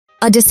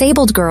A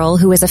disabled girl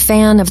who is a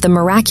fan of the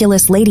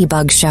Miraculous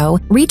Ladybug show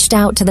reached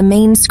out to the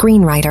main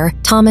screenwriter,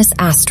 Thomas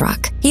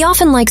Astruc. He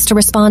often likes to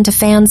respond to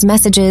fans'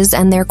 messages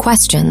and their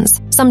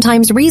questions,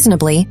 sometimes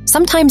reasonably,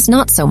 sometimes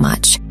not so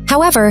much.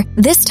 However,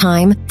 this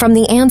time, from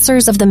the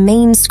answers of the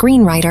main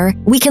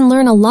screenwriter, we can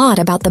learn a lot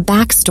about the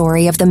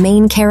backstory of the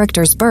main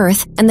character's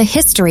birth and the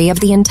history of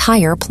the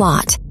entire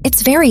plot.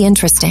 It's very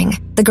interesting.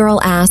 The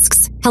girl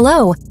asks,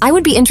 "Hello, I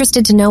would be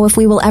interested to know if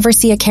we will ever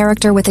see a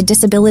character with a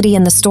disability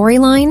in the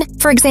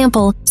storyline. For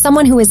example,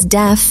 someone who is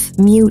deaf,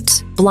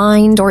 mute,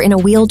 blind, or in a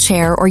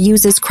wheelchair or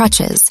uses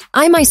crutches.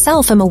 I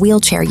myself am a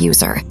wheelchair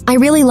user. I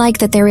really like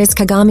that there is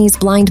Kagami's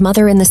blind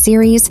mother in the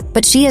series,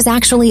 but she is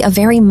actually a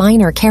very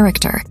minor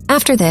character."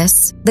 After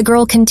this, the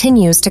girl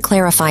continues to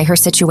clarify her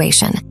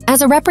situation.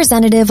 As a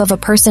representative of a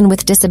person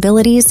with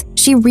disabilities,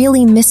 she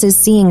really misses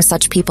seeing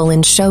such people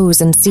in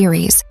shows and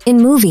series.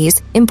 In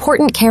movies,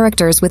 important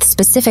characters with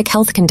specific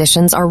health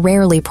conditions are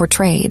rarely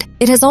portrayed.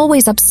 It has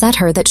always upset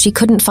her that she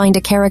couldn't find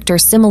a character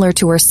similar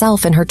to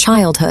herself in her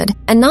childhood,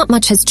 and not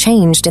much has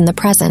changed in the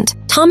present.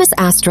 Thomas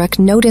Astruc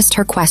noticed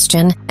her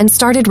question and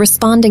started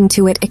responding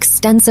to it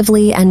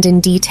extensively and in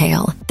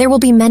detail. There will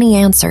be many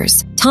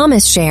answers.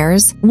 Thomas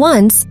shares,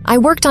 "Once, I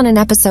worked on an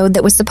episode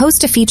that was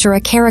supposed to feature a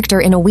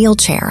character in a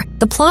wheelchair.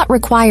 The plot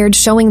required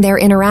showing their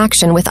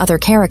interaction with other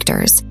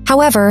characters.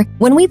 However,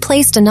 when we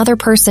placed another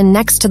person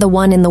next to the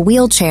one in the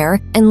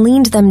wheelchair and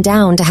leaned them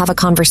down to have a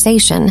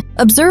conversation,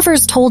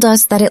 observers told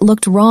us that it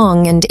looked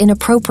wrong and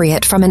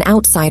inappropriate from an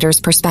outsider's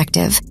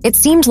perspective. It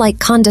seemed like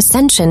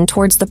condescension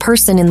towards the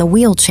person in the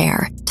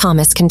wheelchair,"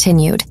 Thomas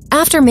continued.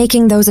 "After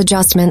making those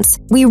adjustments,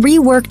 we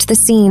reworked the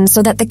scene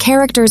so that the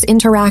characters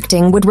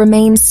interacting would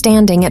remain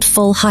standing at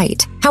full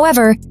height.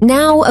 However,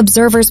 now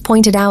observers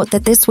pointed out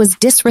that this was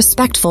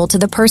disrespectful to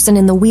the person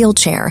in the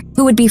wheelchair,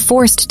 who would be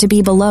forced to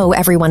be below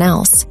everyone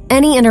else.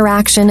 Any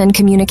interaction and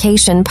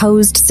communication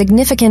posed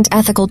significant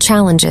ethical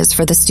challenges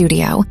for the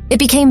studio. It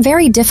became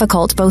very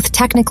difficult both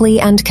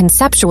technically and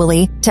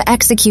conceptually to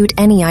execute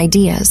any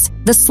ideas.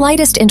 The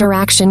slightest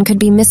interaction could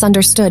be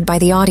misunderstood by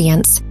the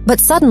audience. But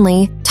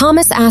suddenly,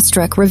 Thomas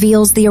Astruc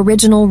reveals the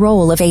original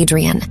role of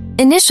Adrien.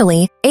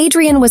 Initially,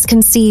 Adrien was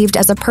conceived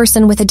as a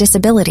person with a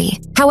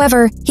disability.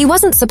 However, he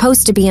wasn't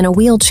supposed to be in a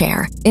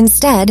wheelchair.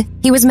 Instead,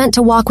 he was meant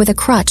to walk with a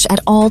crutch at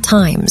all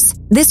times.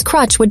 This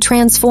crutch would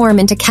transform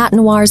into Cat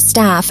Noir's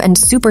staff and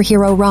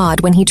superhero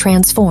rod when he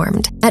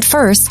transformed. At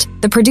first,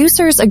 the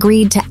producers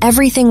agreed to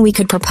everything we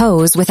could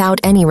propose without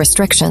any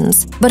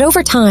restrictions. But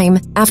over time,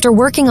 after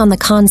working on the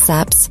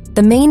concepts,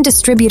 the main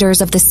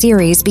distributors of the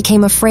series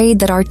became afraid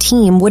that our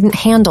team wouldn't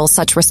handle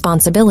such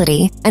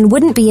responsibility and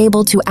wouldn't be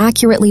able to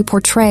accurately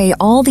portray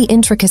all the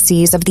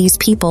intricacies of these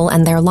people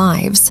and their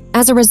lives.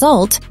 As a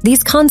result,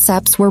 these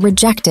concepts were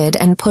rejected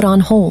and put on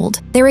hold.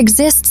 There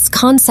exists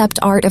concept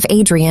art of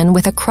Adrien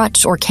with a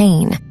crutch or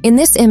cane. In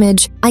this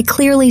image, I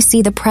clearly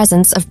see the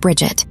presence of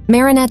Bridgette,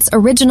 Marinette's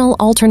original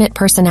alternate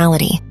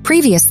personality.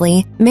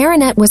 Previously,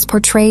 Marinette was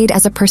portrayed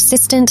as a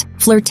persistent,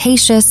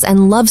 flirtatious,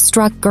 and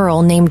love-struck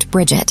girl named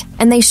Bridgette,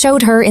 and they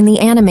showed her in the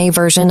anime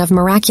version of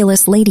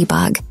Miraculous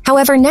Ladybug.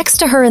 However, next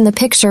to her in the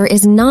picture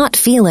is not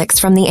Felix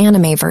from the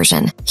anime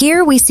version.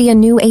 Here we see a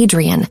new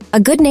Adrien, a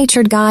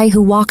good-natured guy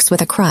who walks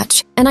with a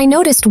crutch. And I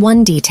noticed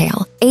one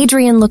detail.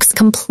 Adrien looks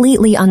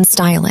completely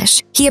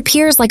unstylish. He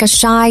appears like a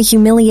shy,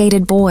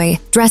 humiliated boy,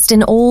 dressed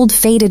in old,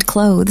 faded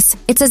clothes.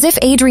 It's as if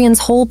Adrien's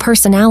whole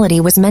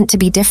personality was meant to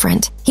be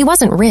different. He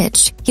wasn't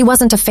rich. He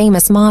wasn't a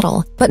famous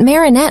model. But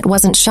Marinette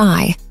wasn't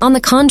shy. On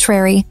the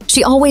contrary,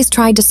 she always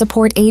tried to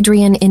support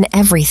Adrien in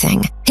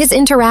everything. His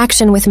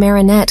interaction with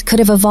Marinette could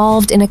have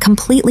evolved in a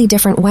completely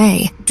different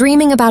way.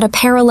 Dreaming about a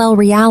parallel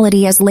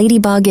reality as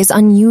Ladybug is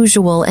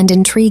unusual and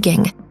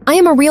intriguing. I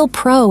am a real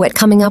pro at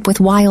coming up with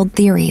wild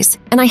theories,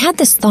 and I had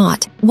this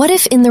thought, what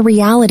if in the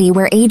reality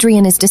where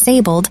Adrien is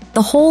disabled,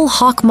 the whole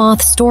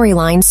Hawkmoth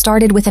storyline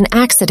started with an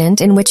accident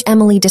in which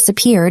Emily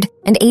disappeared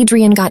and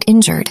Adrien got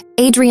injured.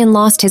 Adrien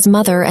lost his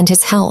mother and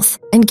his health,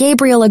 and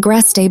Adrien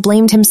Agreste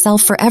blamed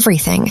himself for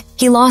everything.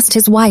 He lost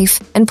his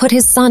wife and put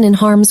his son in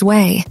harm's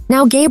way.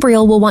 Now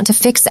Gabriel will want to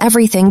fix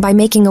everything by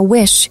making a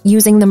wish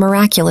using the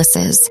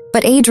Miraculouses,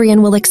 but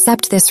Adrien will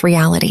accept this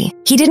reality.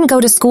 He didn't go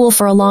to school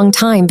for a long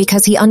time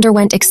because he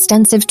underwent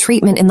extensive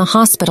treatment in the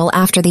hospital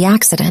after the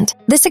accident.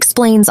 This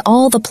explains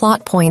all the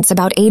plot points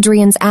about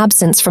Adrien's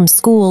absence from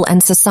school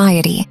and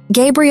society.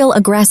 Adrien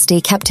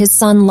Agreste kept his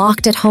son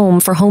locked at home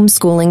for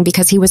homeschooling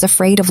because he was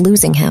afraid of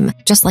losing him,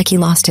 just like he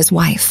lost his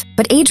wife.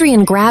 But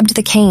Adrien grabbed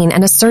the cane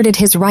and asserted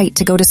his right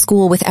to go to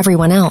school with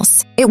everyone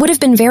else. It would have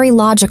been very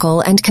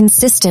logical and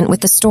consistent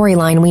with the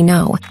storyline we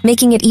know,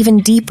 making it even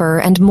deeper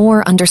and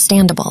more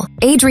understandable.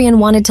 Adrien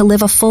wanted to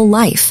live a full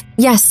life.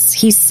 Yes,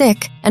 he's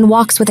sick and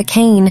walks with a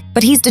cane,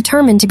 but he's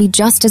determined to be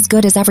just as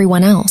good as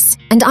everyone else.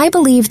 And I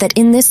believe that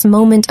in this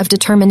moment of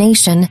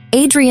determination,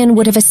 Adrien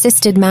would have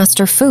assisted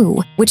Master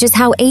Fu, which is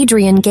how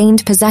Adrien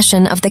gained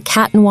possession of the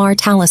Cat Noir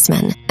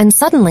talisman. And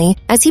suddenly,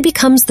 as he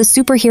becomes the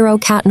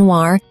superhero Cat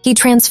Noir, he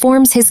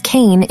transforms his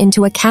cane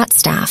into a cat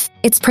staff.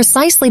 It's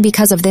precisely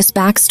because of this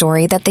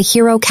backstory that the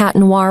hero Cat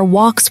Noir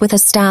walks with a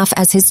staff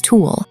as his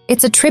tool.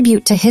 It's a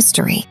tribute to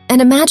history.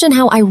 And imagine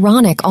how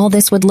ironic all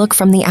this would look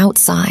from the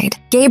outside.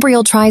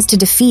 Gabriel tries to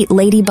defeat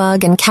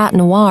Ladybug and Cat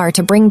Noir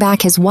to bring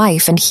back his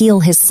wife and heal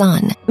his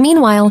son.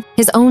 Meanwhile,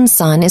 his own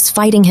son is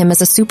fighting him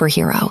as a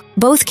superhero.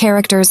 Both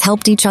characters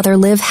helped each other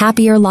live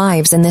happier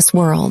lives in this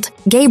world.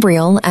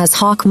 Gabriel, as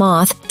Hawk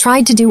Moth,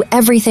 tried to do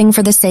everything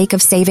for the sake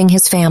of saving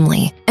his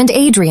family. And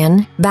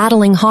Adrien,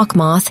 battling Hawk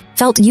Moth,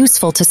 felt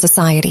useful to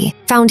society,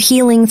 found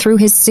healing through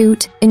his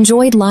suit,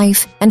 enjoyed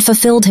life, and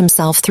fulfilled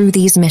himself through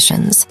these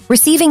missions.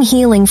 Receiving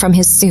healing from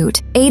his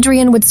suit,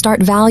 Adrien would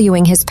start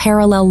valuing his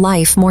parallel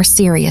life more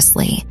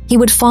seriously. He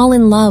would fall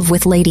in love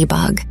with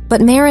Ladybug.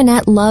 But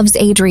Marinette loves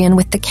Adrien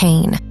with the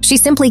cane. She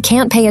simply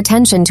can't pay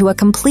attention to a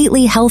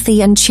completely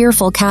healthy and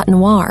cheerful Cat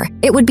Noir.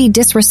 It would be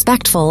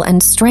disrespectful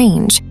and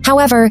strange.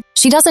 However,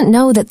 she doesn't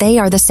know that they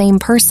are the same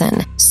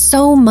person.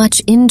 So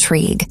much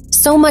intrigue,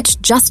 so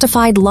much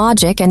justified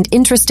logic and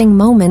interesting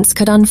moments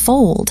could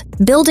unfold.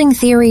 Building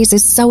theories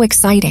is so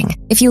exciting.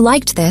 If you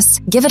liked this,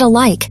 give it a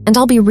like, and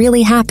I'll be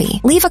really happy.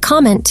 Leave a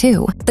comment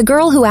too. The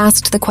girl who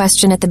asked the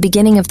question at the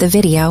beginning of the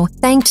video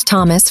thanked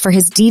Thomas for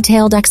his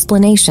detailed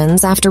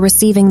explanations after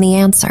receiving the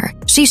answer.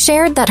 She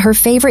shared that her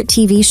favorite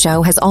TV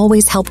show has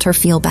always helped her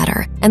feel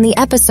better, and the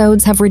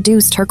episodes have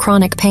reduced her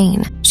chronic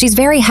pain. She's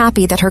very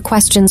happy that her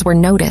questions were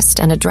noticed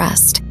and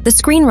addressed. The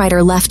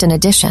screenwriter left an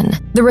addition.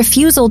 The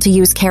refusal to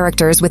use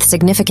characters with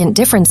significant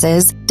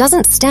differences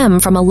doesn't stem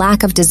from a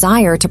lack of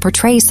desire to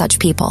portray such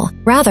people.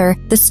 Rather,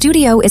 the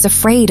studio is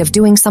afraid of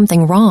doing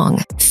something wrong.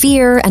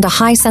 Fear and a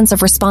high sense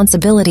of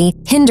responsibility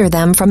hinder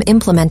them from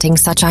implementing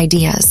such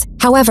ideas.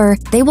 However,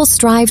 they will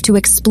strive to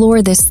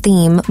explore this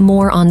theme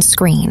more on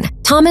screen.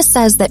 Thomas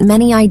says that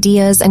many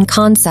ideas and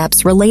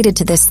concepts related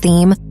to this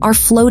theme are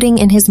floating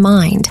in his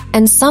mind,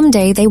 and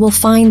someday they will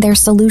find their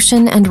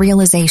solution and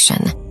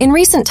realization. In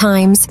recent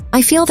times,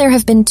 I feel there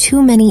have been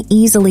too many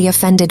easily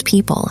offended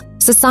people.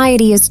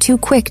 Society is too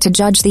quick to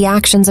judge the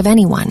actions of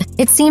anyone.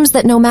 It seems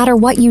that no matter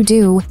what you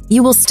do,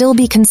 you will still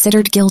be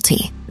considered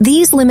guilty.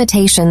 These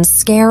limitations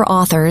scare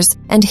authors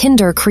and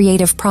hinder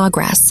creative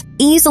progress.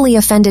 Easily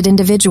offended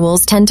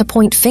individuals tend to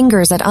point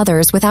fingers at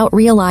others without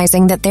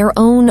realizing that their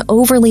own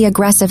overly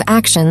aggressive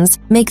actions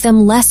make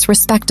them less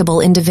respectable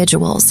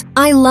individuals.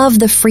 I love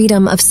the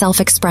freedom of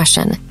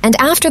self-expression, and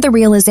after the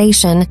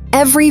realization,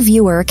 every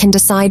viewer can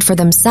decide for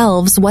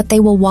themselves what they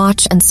will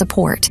watch and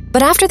support.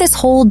 But after this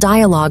whole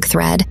dialogue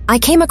thread, I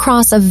came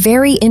across a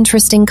very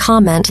interesting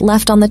comment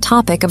left on the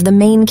topic of the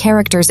main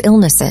character's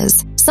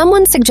illnesses.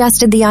 Someone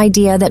suggested the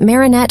idea that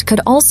Marinette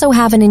could also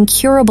have an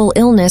incurable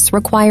illness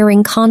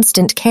requiring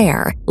constant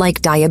care,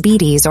 like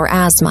diabetes or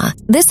asthma.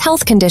 This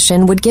health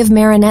condition would give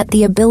Marinette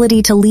the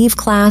ability to leave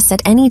class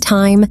at any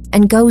time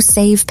and go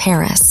save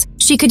Paris.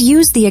 She could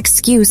use the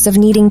excuse of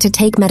needing to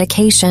take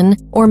medication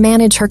or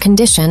manage her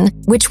condition,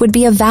 which would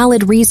be a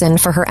valid reason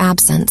for her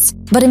absence.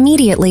 But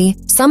immediately,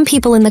 some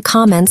people in the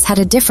comments had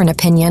a different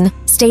opinion,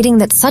 stating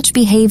that such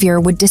behavior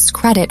would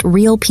discredit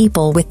real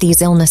people with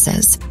these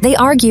illnesses. They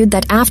argued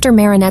that after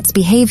Marinette's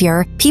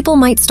behavior, people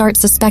might start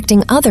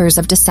suspecting others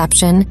of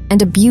deception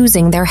and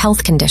abusing their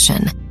health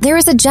condition. There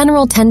is a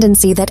general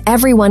tendency that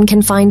everyone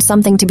can find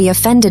something to be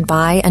offended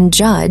by and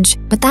judge,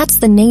 but that's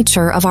the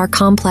nature of our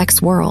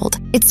complex world.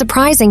 It's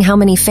surprising how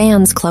many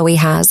fans Chloe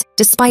has,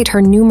 despite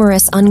her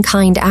numerous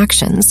unkind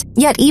actions.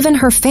 Yet even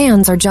her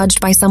fans are judged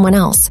by someone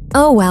else.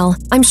 Oh well,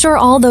 I'm sure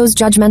all those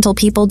judgmental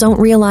people don't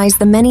realize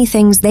the many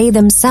things they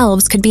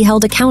themselves could be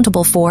held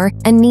accountable for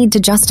and need to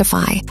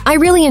justify. I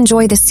really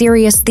enjoy the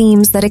serious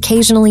themes that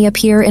occasionally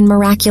appear in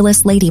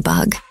Miraculous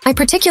Ladybug. I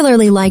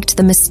particularly liked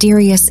the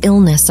mysterious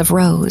illness of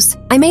Rose.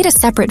 I made a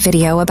separate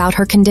video about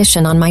her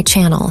condition on my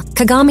channel.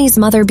 Kagami's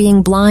mother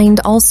being blind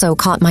also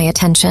caught my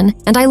attention,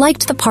 and I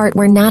liked the part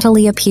where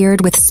Natalie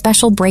appeared with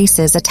special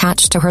braces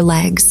attached to her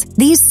legs.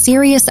 These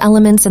serious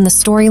elements in the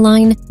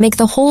storyline make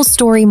the whole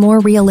story more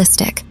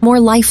realistic, more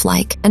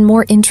lifelike, and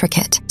more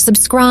intricate.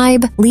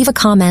 Subscribe, leave a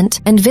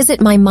comment, and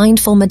visit my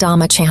Mindful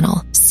Madama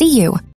channel. See you!